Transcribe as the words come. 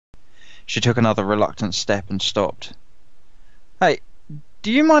She took another reluctant step and stopped. Hey,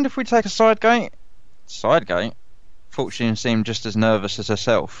 do you mind if we take a side gate? Side gate? Fortune seemed just as nervous as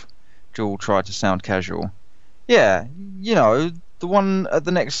herself. Jewel tried to sound casual. Yeah, you know, the one at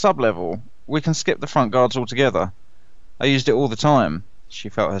the next sub-level. We can skip the front guards altogether. I used it all the time. She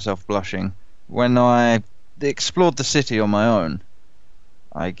felt herself blushing. When I explored the city on my own.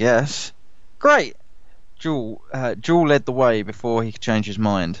 I guess. Great! Jewel led the way before he could change his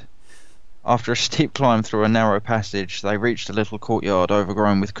mind. After a steep climb through a narrow passage, they reached a little courtyard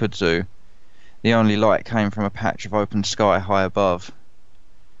overgrown with kudzu. The only light came from a patch of open sky high above.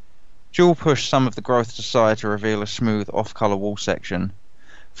 Jewel pushed some of the growth aside to reveal a smooth, off-colour wall section.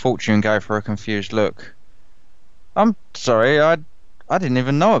 Fortune gave her a confused look. I'm sorry, I didn't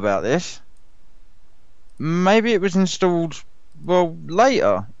even know about this. Maybe it was installed, well,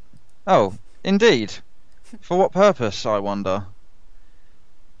 later. Oh, indeed. For what purpose, I wonder?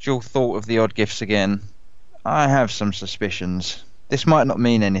 Jewel thought of the odd gifts again. I have some suspicions. This might not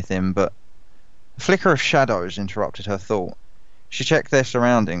mean anything, but... A flicker of shadows interrupted her thought. She checked their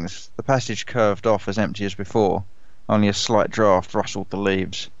surroundings. The passage curved off as empty as before. Only a slight draught rustled the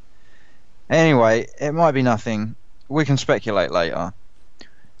leaves. Anyway, it might be nothing. We can speculate later.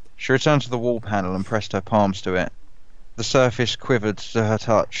 She returned to the wall panel and pressed her palms to it. The surface quivered to her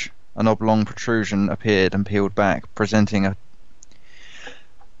touch. An oblong protrusion appeared and peeled back, presenting a...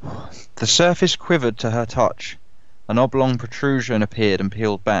 The surface quivered to her touch. An oblong protrusion appeared and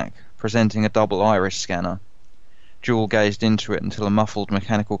peeled back, presenting a double iris scanner. Jewel gazed into it until a muffled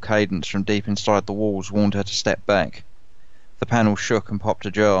mechanical cadence from deep inside the walls warned her to step back. The panel shook and popped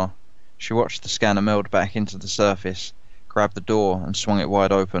ajar. She watched the scanner meld back into the surface, grabbed the door and swung it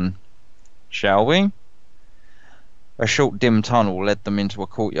wide open. Shall we? A short dim tunnel led them into a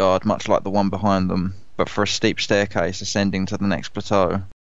courtyard much like the one behind them, but for a steep staircase ascending to the next plateau.